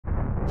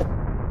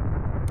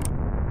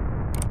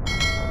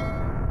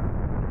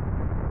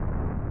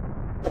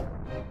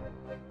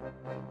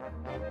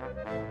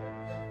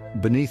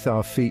Beneath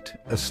our feet,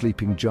 a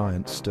sleeping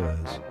giant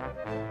stirs.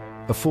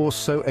 A force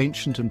so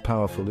ancient and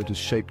powerful it has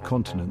shaped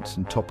continents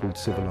and toppled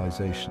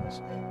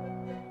civilizations.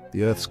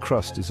 The Earth's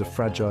crust is a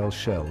fragile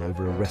shell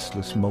over a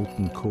restless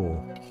molten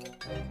core.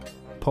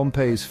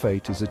 Pompeii's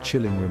fate is a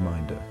chilling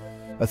reminder.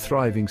 A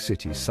thriving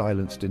city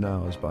silenced in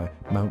hours by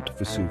Mount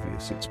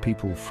Vesuvius, its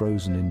people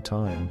frozen in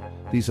time.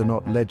 These are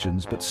not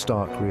legends but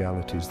stark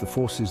realities. The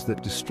forces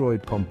that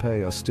destroyed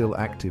Pompeii are still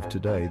active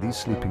today. These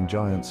sleeping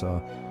giants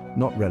are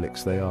not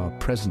relics, they are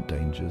present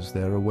dangers,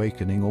 their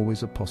awakening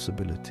always a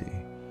possibility.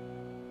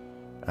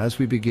 As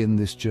we begin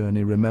this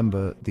journey,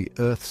 remember the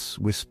Earth's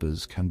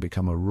whispers can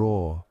become a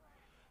roar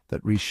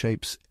that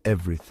reshapes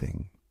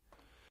everything.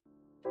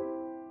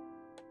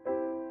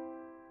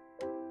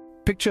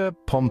 Picture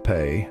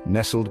Pompeii,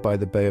 nestled by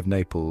the Bay of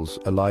Naples,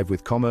 alive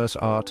with commerce,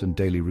 art, and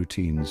daily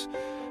routines.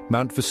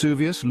 Mount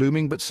Vesuvius,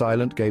 looming but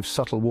silent, gave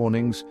subtle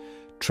warnings,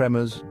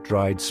 tremors,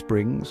 dried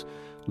springs,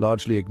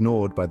 largely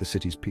ignored by the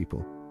city's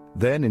people.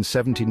 Then, in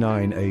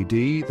 79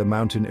 AD, the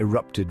mountain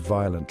erupted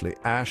violently.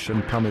 Ash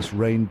and pumice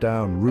rained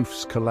down,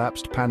 roofs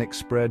collapsed, panic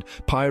spread,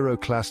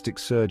 pyroclastic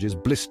surges,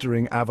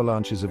 blistering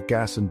avalanches of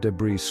gas and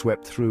debris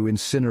swept through,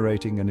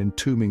 incinerating and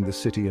entombing the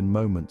city in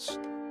moments.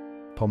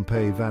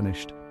 Pompeii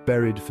vanished,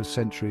 buried for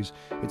centuries,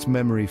 its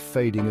memory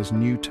fading as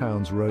new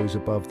towns rose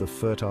above the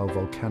fertile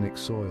volcanic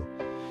soil.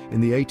 In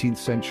the 18th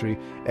century,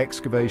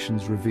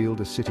 excavations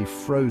revealed a city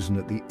frozen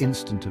at the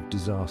instant of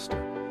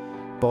disaster.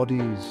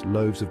 Bodies,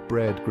 loaves of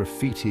bread,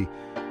 graffiti,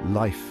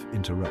 life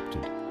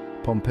interrupted.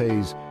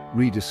 Pompeii's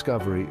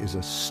rediscovery is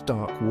a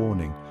stark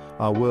warning.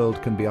 Our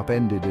world can be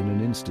upended in an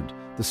instant.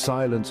 The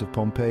silence of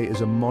Pompeii is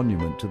a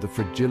monument to the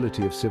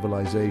fragility of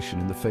civilization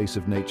in the face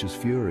of nature's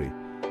fury.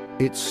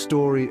 Its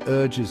story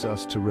urges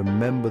us to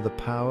remember the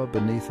power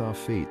beneath our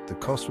feet. The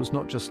cost was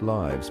not just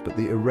lives, but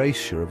the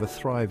erasure of a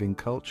thriving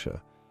culture.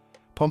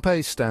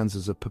 Pompeii stands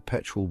as a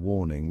perpetual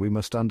warning. We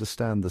must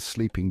understand the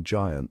sleeping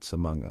giants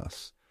among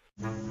us.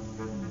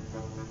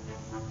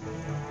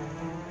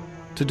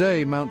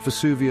 Today, Mount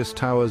Vesuvius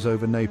towers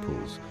over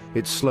Naples,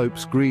 its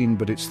slopes green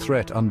but its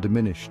threat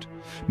undiminished.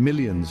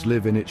 Millions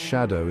live in its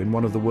shadow in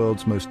one of the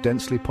world's most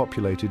densely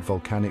populated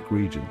volcanic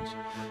regions.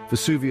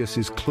 Vesuvius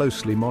is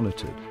closely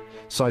monitored.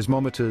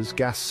 Seismometers,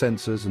 gas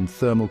sensors and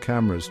thermal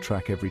cameras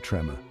track every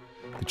tremor.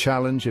 The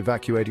challenge,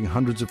 evacuating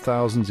hundreds of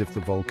thousands if the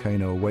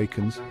volcano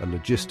awakens, a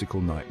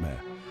logistical nightmare.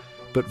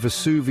 But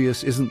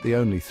Vesuvius isn't the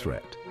only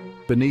threat.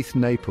 Beneath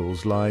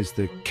Naples lies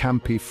the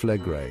Campi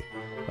Flegrei,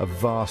 a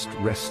vast,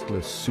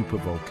 restless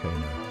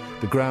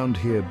supervolcano. The ground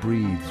here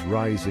breathes,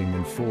 rising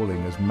and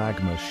falling as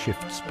magma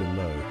shifts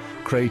below.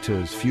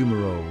 Craters,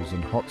 fumaroles,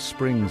 and hot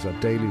springs are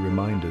daily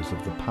reminders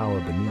of the power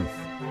beneath.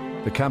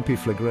 The Campi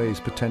Flegrei's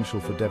potential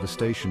for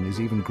devastation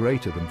is even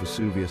greater than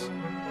Vesuvius,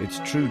 its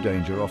true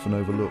danger often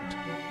overlooked.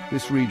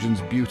 This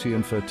region's beauty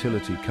and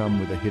fertility come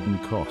with a hidden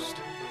cost.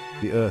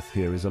 The earth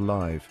here is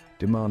alive,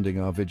 demanding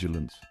our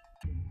vigilance.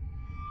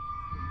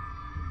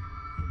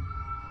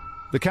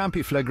 The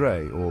Campi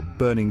Flegrei, or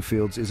Burning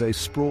Fields, is a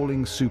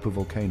sprawling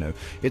supervolcano.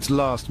 Its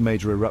last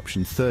major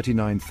eruption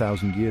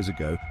 39,000 years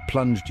ago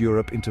plunged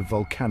Europe into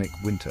volcanic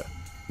winter.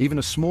 Even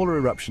a smaller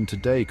eruption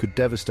today could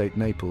devastate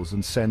Naples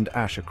and send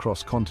ash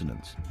across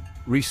continents.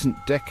 Recent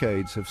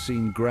decades have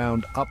seen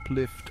ground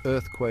uplift,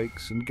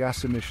 earthquakes and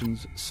gas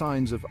emissions,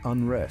 signs of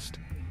unrest.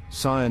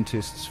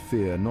 Scientists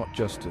fear not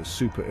just a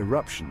super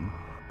eruption,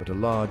 but a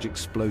large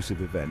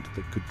explosive event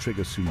that could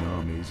trigger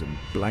tsunamis and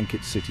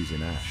blanket cities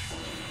in ash.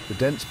 The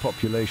dense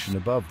population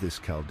above this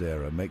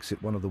caldera makes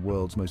it one of the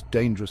world's most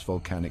dangerous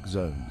volcanic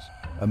zones.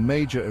 A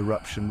major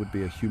eruption would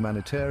be a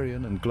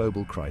humanitarian and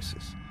global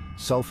crisis.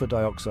 Sulfur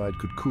dioxide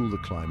could cool the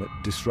climate,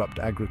 disrupt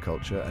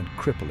agriculture, and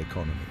cripple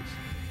economies.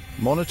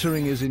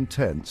 Monitoring is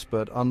intense,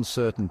 but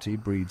uncertainty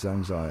breeds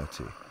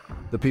anxiety.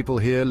 The people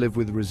here live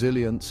with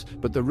resilience,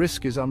 but the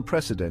risk is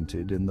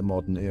unprecedented in the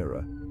modern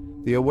era.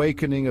 The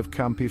awakening of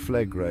Campi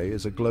Flegrei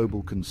is a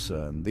global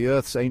concern. The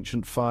Earth's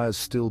ancient fires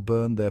still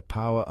burn, their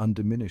power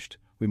undiminished.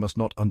 We must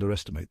not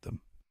underestimate them.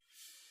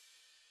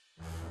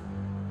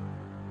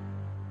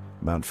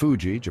 Mount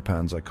Fuji,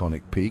 Japan's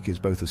iconic peak, is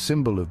both a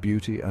symbol of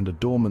beauty and a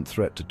dormant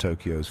threat to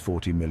Tokyo's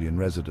 40 million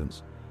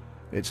residents.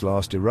 Its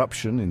last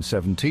eruption in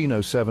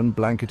 1707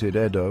 blanketed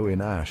Edo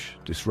in ash,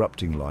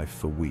 disrupting life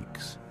for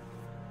weeks.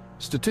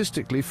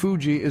 Statistically,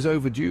 Fuji is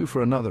overdue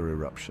for another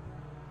eruption.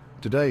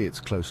 Today it's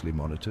closely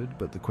monitored,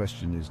 but the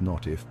question is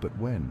not if, but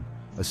when.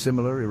 A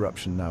similar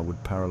eruption now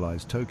would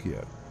paralyze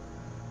Tokyo.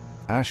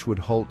 Ash would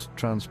halt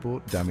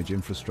transport, damage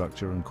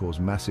infrastructure, and cause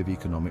massive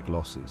economic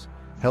losses.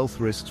 Health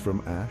risks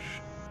from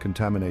ash,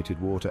 contaminated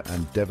water,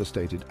 and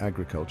devastated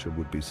agriculture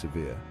would be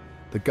severe.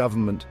 The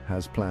government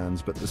has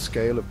plans, but the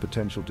scale of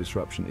potential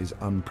disruption is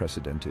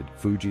unprecedented.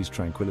 Fuji's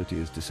tranquility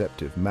is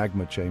deceptive.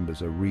 Magma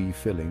chambers are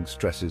refilling,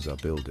 stresses are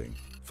building.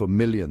 For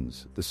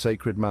millions, the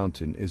sacred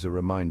mountain is a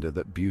reminder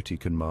that beauty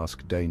can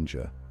mask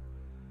danger.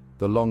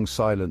 The long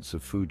silence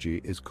of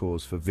Fuji is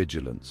cause for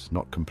vigilance,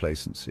 not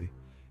complacency.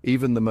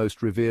 Even the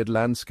most revered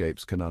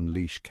landscapes can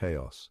unleash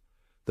chaos.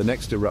 The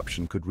next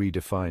eruption could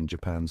redefine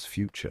Japan's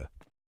future.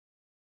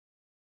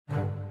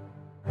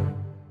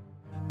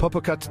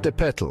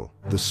 Popocatépetl,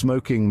 the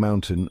smoking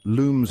mountain,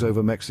 looms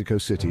over Mexico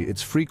City.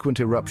 Its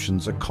frequent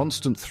eruptions a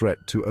constant threat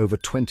to over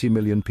 20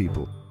 million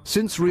people.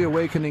 Since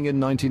reawakening in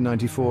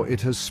 1994,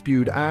 it has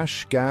spewed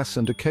ash, gas,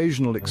 and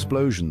occasional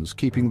explosions,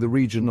 keeping the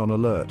region on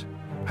alert.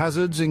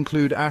 Hazards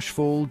include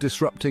ashfall,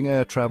 disrupting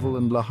air travel,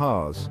 and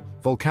lahars,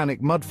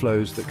 volcanic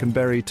mudflows that can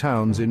bury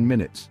towns in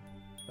minutes.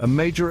 A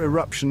major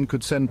eruption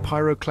could send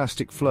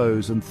pyroclastic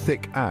flows and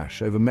thick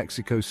ash over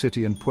Mexico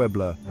City and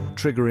Puebla,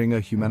 triggering a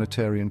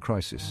humanitarian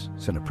crisis.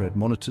 Senapred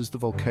monitors the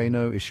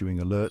volcano, issuing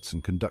alerts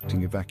and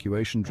conducting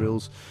evacuation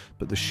drills,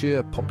 but the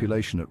sheer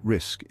population at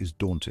risk is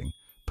daunting.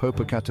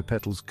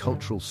 Popocatépetl's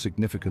cultural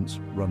significance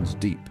runs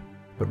deep,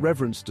 but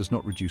reverence does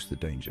not reduce the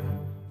danger.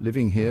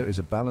 Living here is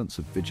a balance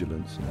of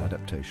vigilance and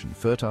adaptation.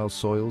 Fertile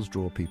soils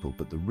draw people,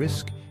 but the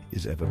risk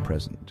is ever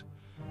present.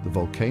 The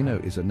volcano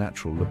is a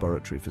natural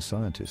laboratory for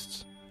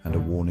scientists, and a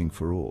warning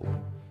for all.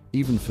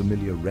 Even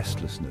familiar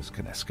restlessness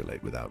can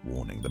escalate without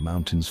warning. The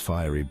mountain's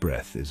fiery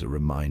breath is a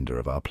reminder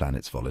of our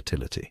planet's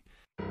volatility.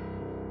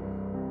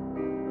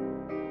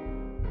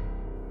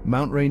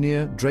 Mount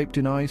Rainier, draped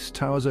in ice,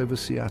 towers over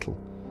Seattle,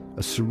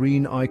 a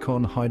serene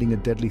icon hiding a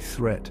deadly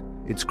threat.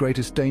 Its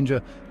greatest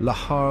danger,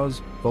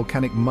 lahars,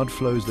 volcanic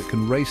mudflows that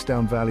can race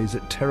down valleys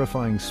at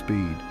terrifying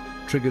speed,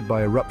 triggered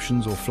by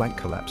eruptions or flank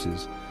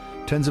collapses.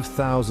 Tens of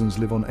thousands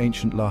live on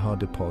ancient lahar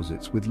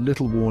deposits, with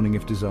little warning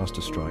if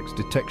disaster strikes.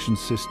 Detection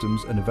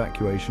systems and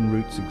evacuation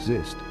routes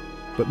exist,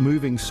 but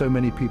moving so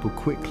many people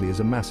quickly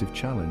is a massive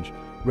challenge.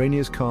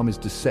 Rainier's calm is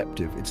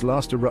deceptive. Its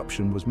last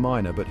eruption was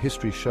minor, but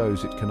history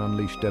shows it can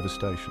unleash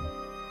devastation.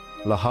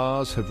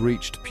 Lahars have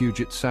reached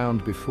Puget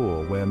Sound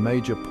before, where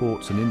major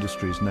ports and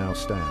industries now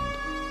stand.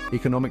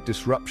 Economic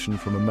disruption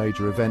from a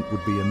major event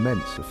would be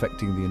immense,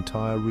 affecting the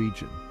entire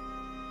region.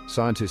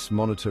 Scientists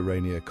monitor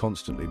Rainier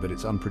constantly, but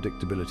its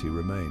unpredictability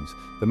remains.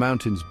 The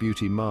mountain's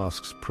beauty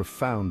masks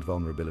profound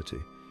vulnerability.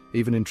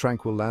 Even in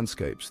tranquil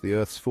landscapes, the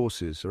Earth's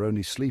forces are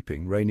only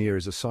sleeping. Rainier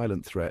is a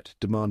silent threat,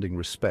 demanding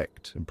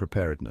respect and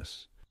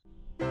preparedness.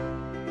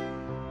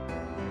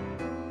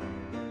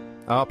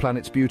 Our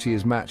planet's beauty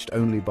is matched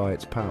only by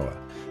its power.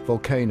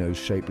 Volcanoes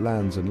shape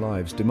lands and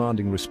lives,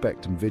 demanding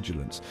respect and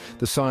vigilance.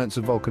 The science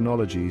of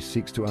volcanology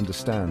seeks to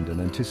understand and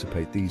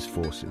anticipate these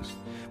forces.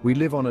 We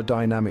live on a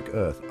dynamic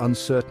Earth.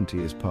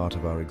 Uncertainty is part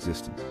of our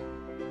existence.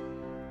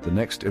 The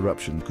next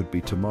eruption could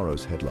be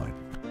tomorrow's headline.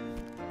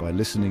 By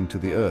listening to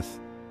the Earth,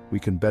 we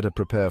can better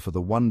prepare for the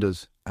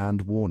wonders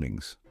and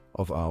warnings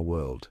of our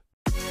world.